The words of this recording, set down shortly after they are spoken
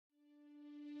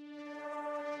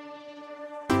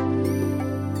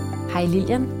Hej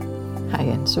Lilian. Hej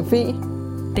Anne-Sophie.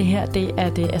 Det her, det er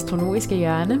det astrologiske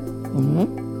hjørne.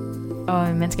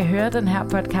 Og man skal høre den her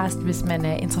podcast, hvis man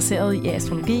er interesseret i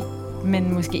astrologi,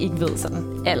 men måske ikke ved sådan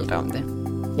alt om det.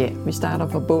 Ja, vi starter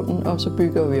fra bunden, og så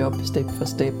bygger vi op step for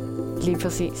step. Lige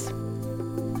præcis.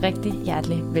 Rigtig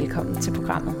hjertelig velkommen til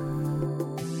programmet.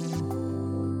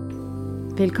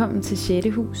 Velkommen til 6.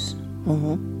 hus.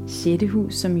 6.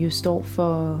 hus, som jo står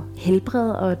for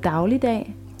helbred og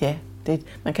dagligdag. Ja,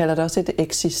 man kalder det også et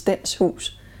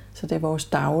eksistenshus. Så det er vores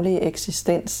daglige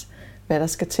eksistens. Hvad der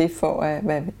skal til for,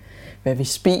 hvad vi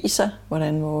spiser,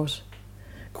 hvordan vores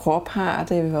krop har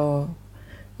det, og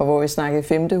hvor vi snakker i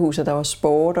 5. hus, at der var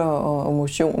sport og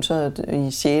motion, så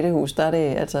i 6. hus, der er det,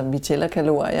 altså vi tæller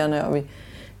kalorierne, og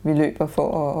vi løber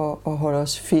for at holde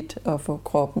os fit og få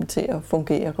kroppen til at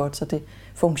fungere godt, så det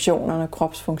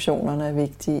kropsfunktionerne er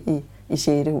vigtige i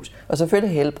 6. hus. Og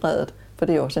selvfølgelig helbredet, for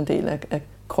det er også en del af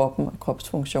kroppen og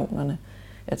kropsfunktionerne.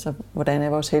 Altså, hvordan er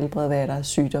vores helbred, hvad er der af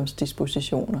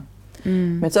sygdomsdispositioner.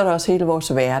 Men så er der også hele vores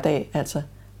hverdag, altså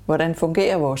hvordan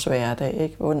fungerer vores hverdag,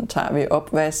 ikke? Hvordan tager vi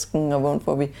opvasken, og hvordan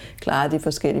får vi klaret de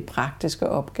forskellige praktiske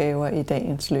opgaver i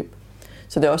dagens løb.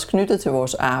 Så det er også knyttet til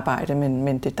vores arbejde,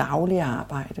 men det daglige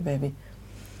arbejde,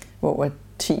 hvor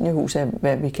 10. hus er,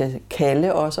 hvad vi kan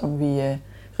kalde os, om vi er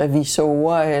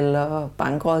revisorer eller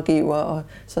bankrådgiver, og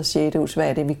så 6. hus, hvad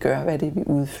er det, vi gør, hvad er det, vi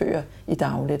udfører i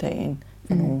dagligdagen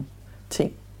for nogle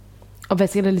ting. Og hvad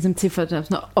skal der ligesom til for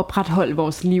at opretholde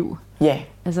vores liv? Ja.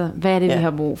 Altså, hvad er det, vi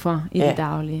har brug for i det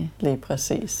daglige? Lige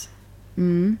præcis.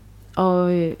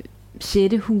 Og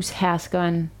 6. hus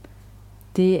herskeren,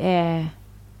 det er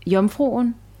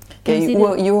jomfruen.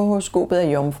 I urhoroskopet er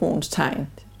jomfruens tegn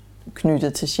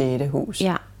knyttet til 6. hus.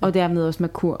 Ja, og dermed også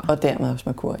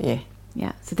Merkur. Ja. Ja,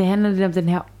 så det handler lidt om den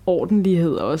her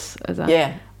ordentlighed også. Altså,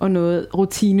 og noget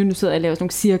rutine. Nu sidder jeg og laver sådan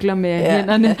nogle cirkler med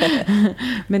hænderne.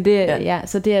 Men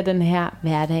så det er den her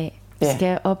hverdag. Vi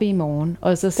skal op i morgen.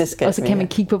 Og så kan man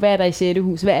kigge på, hvad er der i 6.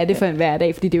 hus? Hvad er det for en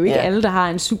hverdag? Fordi det er jo ikke alle, der har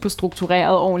en super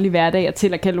struktureret, ordentlig hverdag og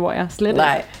tæller kalorier. Slet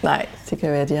Nej. Det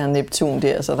kan være, at de har Neptun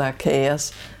der, så der er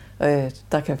kaos.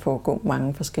 Der kan foregå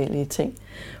mange forskellige ting.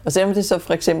 Og selvom det så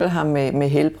for eksempel har med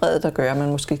helbredet at gøre, man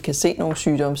måske kan se nogle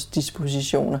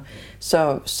sygdomsdispositioner,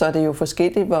 så er det jo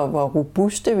forskelligt, hvor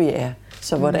robuste vi er.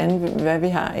 Så hvad vi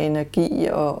har energi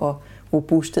og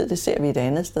robusthed, det ser vi et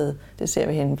andet sted. Det ser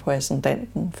vi henne på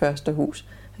ascendanten, 1. hus,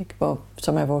 ikke?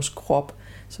 Som er vores krop.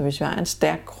 Så hvis vi har en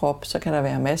stærk krop, så kan der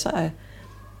være masser af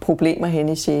problemer hen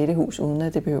i 6. hus, uden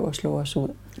at det behøver at slå os ud.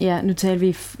 Ja, nu talte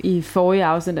vi i forrige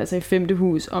afsnit, altså i 5.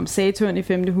 hus, om Saturn i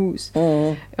 5. hus,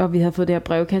 og vi havde fået det her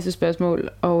brevkassespørgsmål,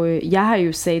 og jeg har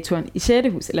jo Saturn i 6.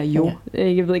 hus, eller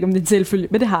jeg ved ikke om det er tilfælde,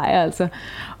 men det har jeg altså.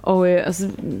 Og så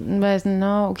var jeg sådan,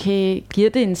 okay, giver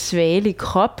det en svagelig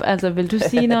krop? Altså, vil du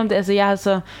sige noget om det? Altså, jeg har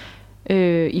så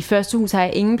i 1. hus har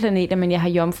jeg ingen planeter, men jeg har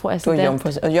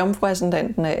jomfru-ascendant. Og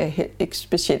jomfru-ascendanten er ikke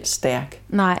specielt stærk.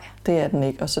 Nej. Det er den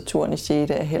ikke, og Saturn i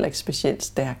 6. er heller ikke specielt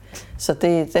stærk. Så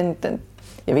det den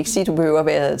jeg vil ikke sige, at du behøver at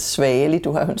være svagelig.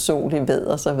 Du har jo en sol i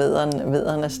vædder, så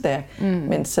vædderen er stærk.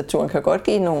 Men Saturn kan godt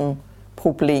give nogle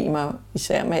problemer,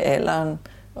 især med alderen,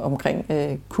 omkring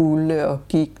kulde og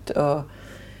gigt og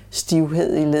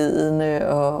stivhed i ledene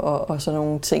og sådan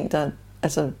nogle ting, der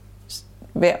altså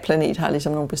hver planet har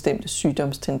ligesom nogle bestemte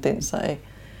sygdomstendenser, ikke?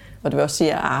 Og det vil også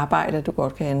sige, at arbejde, at du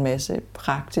godt kan have en masse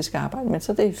praktisk arbejde, men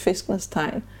så det er fiskenes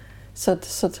tegn,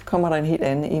 så kommer der en helt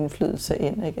anden indflydelse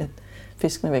ind, ikke? At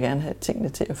fiskene vil gerne have tingene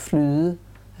til at flyde.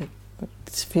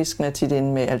 Fisken er tit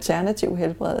inde med alternativ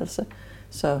helbredelse,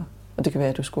 og det kan være,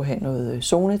 at du skulle have noget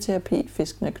zoneterapi.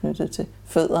 Fisken er knyttet til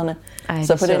fødderne.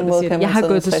 Så på den måde kan man jeg har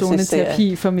gået til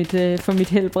zoneterapi for mit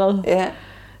helbred. Ja.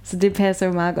 Så det passer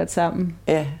jo meget godt sammen.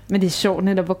 Ja. Men det er sjovt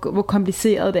netop, hvor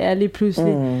kompliceret det er lige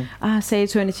pludselig.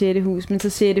 Saturn i 6. hus, men så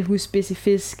 6. hus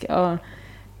specifisk, og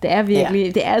det er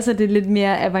virkelig, det er altså det lidt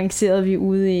mere avanceret, vi er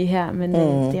ude i her, men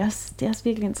det er også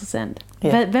virkelig interessant.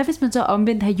 Ja. Hvad hvis man så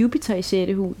omvendt har Jupiter i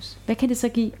 6. hus? Hvad kan det så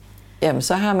give? Jamen,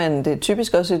 så har man det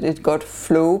typisk også et godt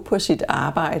flow på sit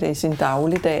arbejde i sin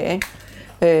dagligdag,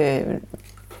 ikke?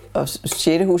 Og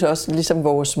 6. hus er også ligesom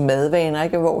vores madvaner,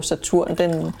 ikke? Hvor Saturn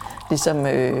den ligesom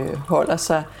holder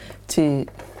sig til,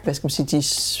 hvad skal man sige, de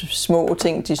små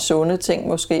ting, de sunde ting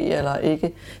måske, eller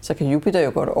ikke. Så kan Jupiter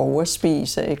jo godt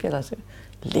overspise, ikke? Eller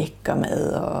lækker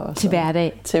mad og til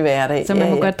hverdag. Så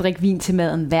man må godt drikke vin til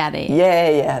maden hver dag.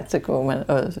 Ja, så går man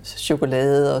og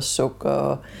chokolade og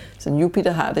sukker. Så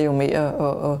Jupiter har det jo med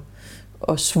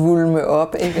at svulme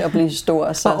op, ikke, og blive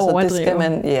stor, så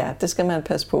det skal man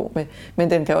passe på med. Men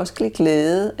den kan også give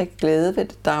glæde ved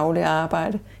det daglige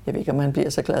arbejde. Jeg ved ikke, om man bliver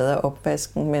så glad af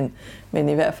opvasken, men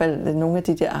i hvert fald nogle af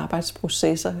de der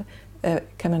arbejdsprocesser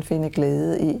kan man finde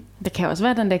glæde i. Det kan også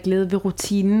være den der glæde ved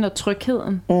rutinen og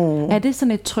trygheden. Er det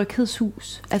sådan et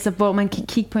tryghedshus? Altså hvor man kan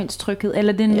kigge på ens tryghed?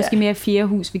 Eller det er måske mere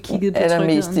fjerdehus, vi kiggede på trygheden?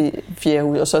 Allermest i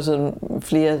fjerdehus, og så sådan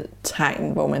flere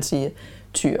tegn, hvor man siger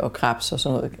tyr og krebs og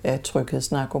sådan noget af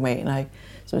tryghedsnarkomaner, ikke?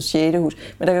 Som sjette hus.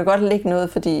 Men der kan godt ligge noget,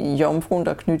 fordi jomfruen,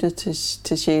 der er knyttet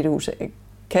til sjette hus,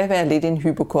 kan være lidt en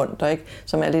hypokonter, ikke?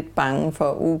 Som er lidt bange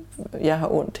for, jeg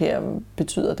har ondt her,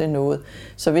 betyder det noget?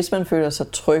 Så hvis man føler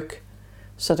sig tryg,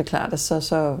 så er det klart, at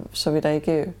så vil der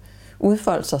ikke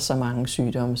udfolde sig så mange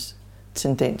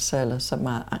sygdomstendenser, eller så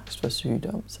meget angst for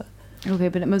sygdom. Så.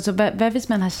 Okay, men så hvad hvis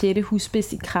man har sjette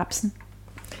husspids i krebsen?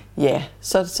 Ja,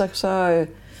 så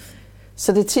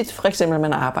det er tit for eksempel, at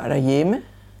man arbejder hjemme,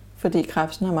 fordi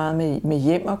krebsen har meget med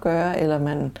hjem at gøre, eller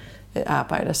man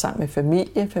arbejder sammen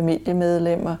med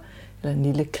familiemedlemmer, eller en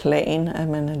lille klan, at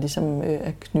man ligesom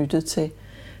er knyttet til.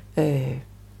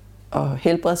 Og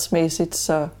helbredsmæssigt,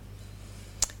 så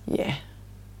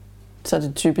er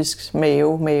det typisk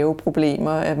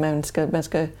maveproblemer, at man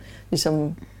skal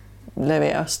ligesom lade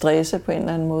være at stresse på en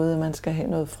eller anden måde, man skal have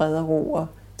noget fred og ro og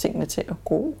tingene til at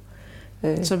gro.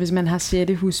 Så hvis man har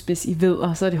sjette husspids i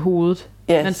vædder, så er det hovedet?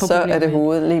 Ja, så er det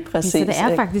hovedet, lige præcis. Så det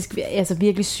er faktisk altså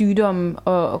virkelig sygdomme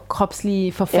og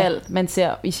kropslige forfald, man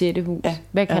ser i sjette hus. Ja,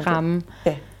 hvad kan ramme?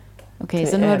 Ja. Okay,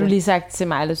 så nu har du lige sagt til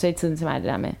mig, eller du sagde tiden til mig det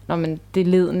der med, når man det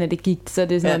ledende, det gik, så er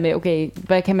det sådan noget med, okay,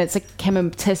 så kan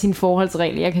man tage sine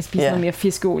forholdsregler, jeg kan spise noget mere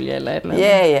fiskeolie eller et eller andet.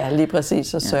 Ja, lige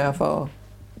præcis, og sørge for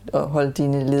at holde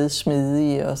dine led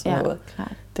smidige og sådan noget.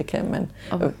 Klart. Det kan man.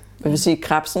 Jeg vil sige,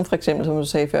 krebsen for eksempel, som du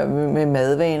sagde før, med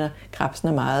madvaner, krebsen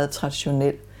er meget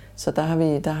traditionel, så der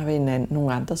har vi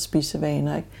nogle andre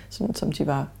spisevaner, ikke? Sådan, som de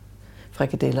var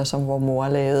frikadeller, som vor mor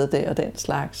lavede det og den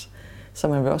slags. Så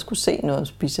man vil også kunne se noget om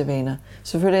spisevaner.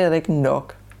 Selvfølgelig er det ikke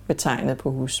nok betegnet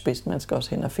på husspids, man skal også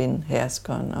hen og finde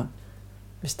herskeren, og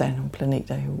hvis der er nogle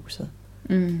planeter i huset.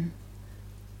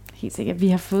 Helt sikkert. Vi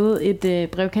har fået et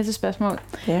brevkassespørgsmål,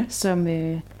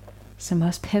 som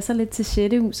også passer lidt til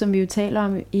sjette hus, som vi jo taler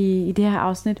om i det her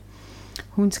afsnit.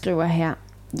 Hun skriver her: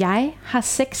 Jeg har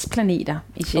 6 planeter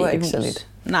i sjette hus. Det var ikke så lidt.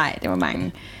 Nej, det var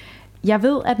mange. Jeg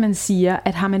ved, at man siger,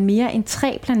 at har man mere end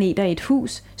 3 planeter i et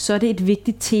hus, så er det et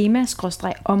vigtigt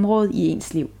tema/område i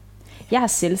ens liv. Jeg er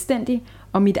selvstændig,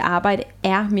 og mit arbejde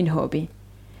er min hobby.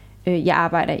 Jeg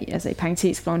arbejder, altså i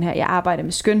parenteskloven her, jeg arbejder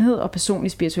med skønhed og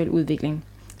personlig spirituel udvikling.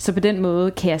 Så på den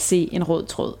måde kan jeg se en rød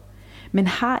tråd. Men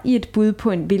har I et bud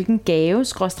på hvilken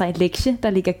gave/lektie, der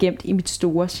ligger gemt i mit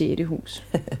store sjette hus?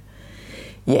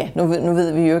 Ja, nu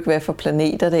ved vi jo ikke, hvad for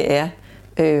planeter det er.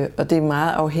 Og det er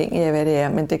meget afhængigt af, hvad det er.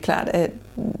 Men det er klart, at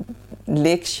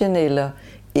lektien eller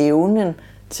evnen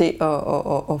til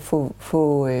at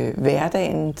få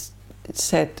hverdagen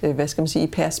sat, i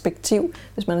perspektiv,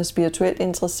 hvis man er spirituelt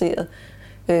interesseret.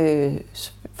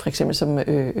 For eksempel som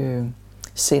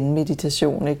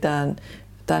zen-meditation, ikke?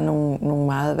 Der er nogle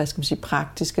meget,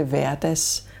 praktiske,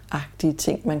 hverdagsagtige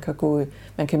ting,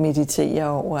 man kan meditere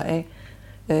over, ikke?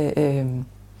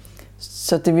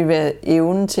 Så det vil være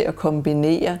evnen til at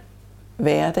kombinere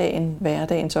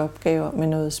hverdagens opgaver med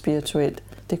noget spirituelt.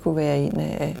 Det kunne være en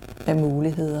af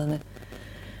mulighederne.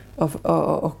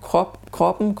 Og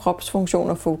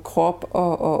kropsfunktioner, få krop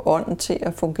og ånd til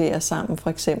at fungere sammen, for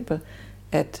eksempel.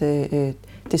 At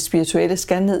det spirituelle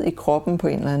skal ned i kroppen på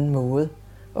en eller anden måde,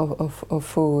 og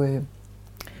få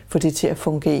det til at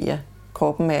fungere.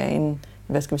 Kroppen er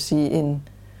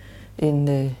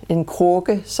en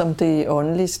krukke, som det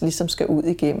åndeligt ligesom skal ud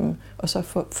igennem, og så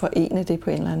forene det på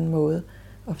en eller anden måde,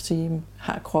 og sige,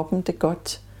 har kroppen det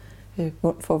godt?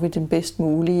 Får vi den bedst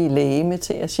mulige legeme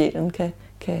til, at sjælen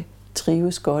kan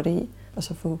trives godt i, og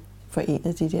så få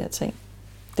forenet de der ting.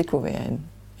 Det kunne være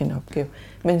en opgave.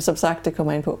 Men som sagt, det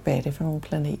kommer ind på, hvad er det for nogle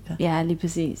planeter? Ja, lige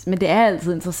præcis. Men det er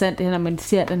altid interessant, det her, når man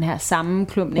ser den her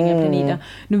sammenklumpning af planeter.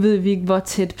 Nu ved vi ikke, hvor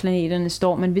tæt planeterne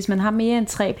står, men hvis man har mere end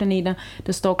 3 planeter,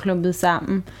 der står klumpet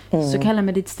sammen, så kalder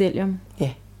man det et stellium. Ja,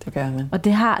 det gør man. Og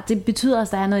det betyder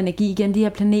også, at der er noget energi igen. De her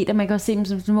planeter, man kan også se dem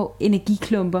som små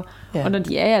energiklumper. Ja. Og når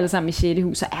de er alle sammen i sjette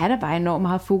hus, så er der bare enormt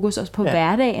meget fokus også på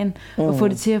hverdagen, og få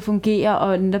det til at fungere,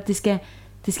 og netop det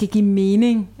skal give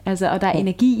mening, altså, og der er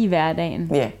energi i hverdagen.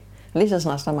 Ja, lige så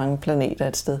snart der er mange planeter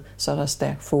et sted, så er der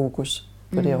stærk fokus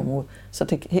på det område. Så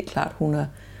det er helt klart, hun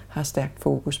har stærkt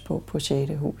fokus på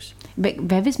sjette hus.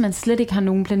 Hvad hvis man slet ikke har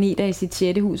nogen planeter i sit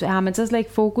sjette hus? Har man så slet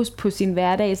ikke fokus på sin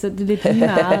hverdag, så det er lidt lige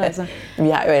meget? Altså. Vi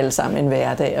har jo alle sammen en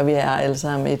hverdag, og vi har alle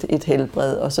sammen et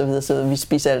helbred og så videre, så vi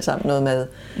spiser alle sammen noget mad.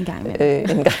 En gang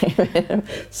imellem.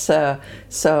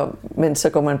 Men så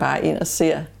går man bare ind og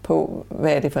ser på,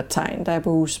 hvad er det for et tegn, der er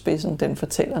på husspidsen. Den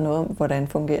fortæller noget om, hvordan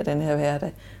fungerer den her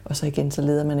hverdag. Og så igen, så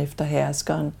leder man efter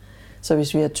herskeren, Så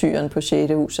hvis vi har tyren på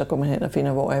 6. hus, så går man hen og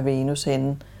finder, hvor er Venus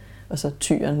henne. Og så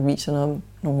tyren viser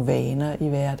nogle vaner i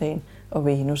hverdagen, og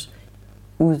Venus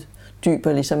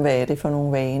uddyber ligesom, hvad er det for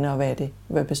nogle vaner, og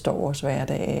hvad består vores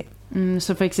hverdag af.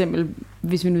 Så for eksempel,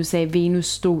 hvis vi nu sagde, at Venus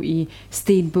stod i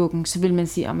stenbukken, så vil man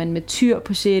sige, at man med tyr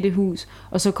på 6. hus,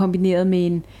 og så kombineret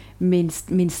med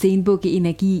en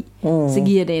stenbukke-energi, så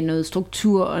giver det noget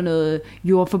struktur og noget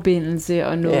jordforbindelse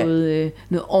og noget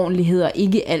ordentlighed, og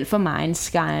ikke alt for meget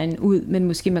skæren ud, men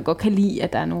måske man godt kan lide,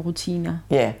 at der er nogle rutiner.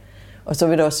 Ja, og så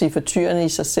vil det også sige, for tyrene i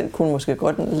sig selv kunne måske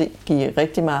godt give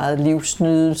rigtig meget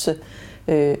livsnydelse,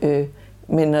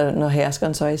 men når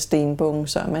herskeren så er i stenbukken,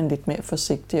 så er man lidt mere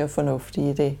forsigtig og fornuftig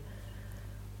i det.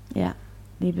 Ja,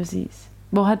 lige præcis.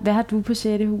 Hvad har du på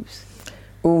 6. hus?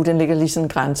 Den ligger lige sådan en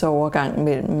grænseovergang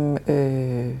mellem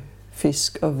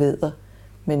fisk og vædder.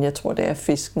 Men jeg tror, det er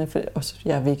fiskene, for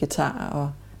jeg er vegetar, og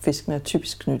fiskene er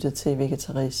typisk knyttet til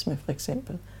vegetarisme, for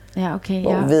eksempel. Ja, okay.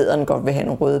 Hvor vædderen godt vil have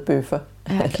nogle røde bøffer.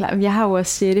 Ja, klar. Jeg har jo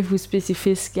også 6. hus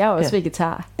specifisk. Jeg er også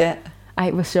vegetar. Ja.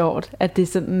 Ej, hvor sjovt, at det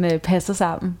sådan passer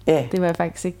sammen. Ja. Det var jeg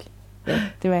faktisk ikke.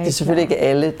 Det er selvfølgelig ikke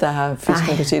alle, der har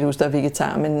fisk på 6. hus, der er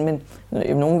vegetar, men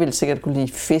nogen vil sikkert kunne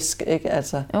lide fisk, ikke?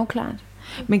 Altså. Jo, klart.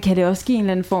 Men kan det også give en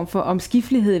eller anden form for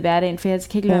omskiftelighed i hverdagen? For jeg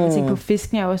kan ikke lade mig tænke på,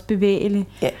 fisken er også bevægelig.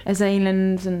 Yeah. Altså en eller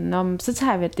anden sådan, så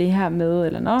tager vi det her med,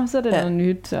 eller så er det noget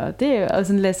nyt. Og det er jo også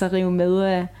sådan lade sig rive med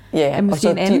af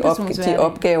måske en anden persons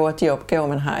hverdag. De opgaver,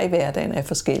 man har i hverdagen, er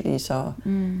forskellige, så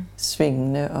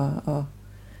svingende, og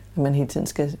man hele tiden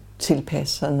skal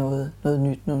tilpasse sig noget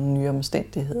nyt, nogle nye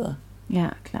omstændigheder. Ja,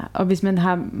 klar. Og hvis man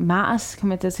har Mars,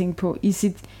 kommer jeg til at tænke på, i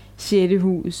sit 6.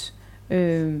 hus,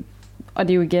 og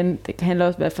det er jo igen, det handler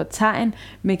også om for tegn,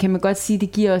 men kan man godt sige, at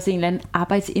det giver også en eller anden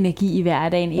arbejdsenergi i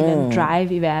hverdagen, en eller anden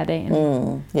drive i hverdagen.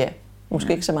 Ja,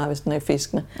 måske ikke så meget, hvis den er i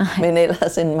fiskene, men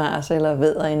ellers en Mars eller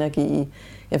vædderenergi,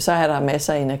 så er der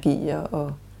masser af energi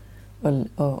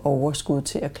og overskud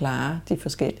til at klare de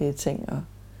forskellige ting.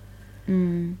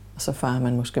 Og så farer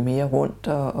man måske mere rundt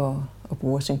og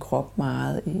bruger sin krop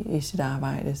meget i sit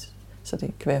arbejde, så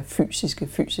det kan være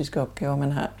fysiske opgaver,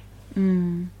 man har.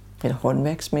 Eller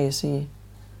håndværksmæssige.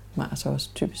 Mars er også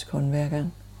typisk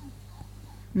håndværkeren.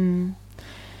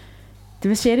 Det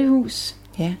var 6. hus.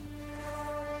 Ja.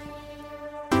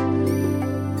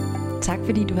 Tak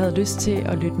fordi du havde lyst til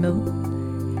at lytte med.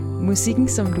 Musikken,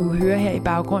 som du hører her i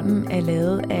baggrunden, er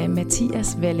lavet af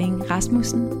Mathias Walling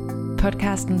Rasmussen.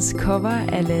 Podcastens cover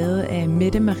er lavet af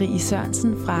Mette Marie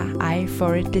Sørensen fra I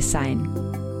For It Design.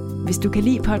 Hvis du kan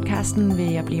lide podcasten,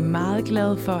 vil jeg blive meget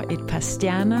glad for et par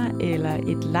stjerner eller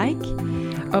et like.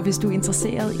 Og hvis du er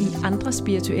interesseret i andre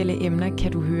spirituelle emner,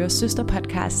 kan du høre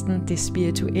søsterpodcasten Det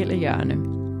Spirituelle Hjørne.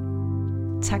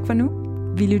 Tak for nu.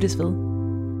 Vi lyttes ved.